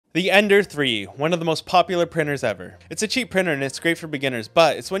The Ender 3, one of the most popular printers ever. It's a cheap printer and it's great for beginners,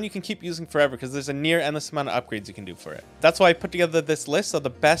 but it's one you can keep using forever because there's a near endless amount of upgrades you can do for it. That's why I put together this list of the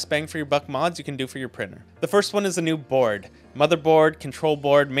best bang for your buck mods you can do for your printer. The first one is a new board. Motherboard, control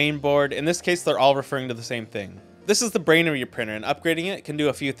board, main board. In this case, they're all referring to the same thing. This is the brain of your printer, and upgrading it can do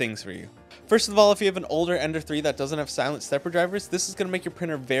a few things for you. First of all, if you have an older Ender 3 that doesn't have silent stepper drivers, this is going to make your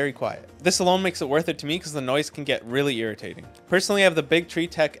printer very quiet. This alone makes it worth it to me because the noise can get really irritating. Personally, I have the Big Tree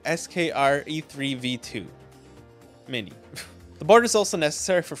Tech SKR E3 V2 Mini. The board is also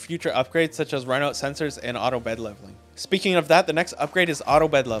necessary for future upgrades such as runout sensors and auto bed leveling. Speaking of that, the next upgrade is auto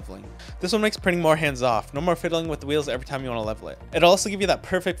bed leveling. This one makes printing more hands off, no more fiddling with the wheels every time you want to level it. It'll also give you that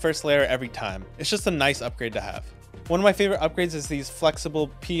perfect first layer every time. It's just a nice upgrade to have. One of my favorite upgrades is these flexible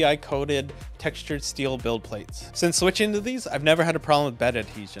PI coated textured steel build plates. Since switching to these, I've never had a problem with bed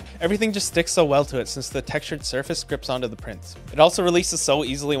adhesion. Everything just sticks so well to it since the textured surface grips onto the prints. It also releases so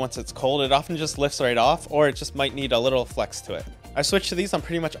easily once it's cold, it often just lifts right off, or it just might need a little flex to it. I switched to these on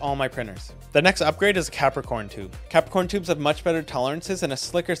pretty much all my printers. The next upgrade is a Capricorn tube. Capricorn tubes have much better tolerances and a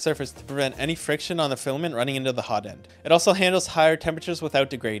slicker surface to prevent any friction on the filament running into the hot end. It also handles higher temperatures without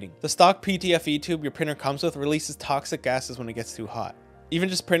degrading. The stock PTFE tube your printer comes with releases toxic gases when it gets too hot. Even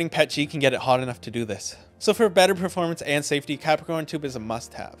just printing PETG can get it hot enough to do this. So for better performance and safety, Capricorn tube is a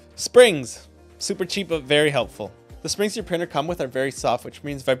must-have. Springs! Super cheap but very helpful. The springs your printer come with are very soft, which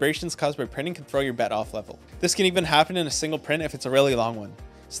means vibrations caused by printing can throw your bed off level. This can even happen in a single print if it's a really long one.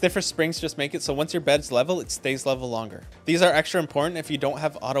 Stiffer springs just make it so once your bed's level, it stays level longer. These are extra important if you don't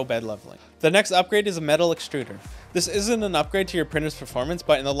have auto bed leveling. The next upgrade is a metal extruder. This isn't an upgrade to your printer's performance,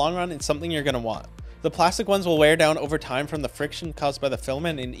 but in the long run, it's something you're going to want. The plastic ones will wear down over time from the friction caused by the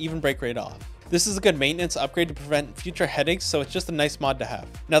filament and even break right off. This is a good maintenance upgrade to prevent future headaches, so it's just a nice mod to have.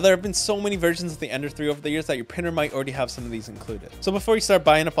 Now, there have been so many versions of the Ender 3 over the years that your printer might already have some of these included. So before you start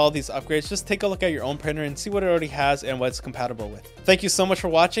buying up all these upgrades, just take a look at your own printer and see what it already has and what it's compatible with. Thank you so much for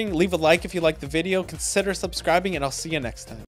watching. Leave a like if you liked the video, consider subscribing, and I'll see you next time.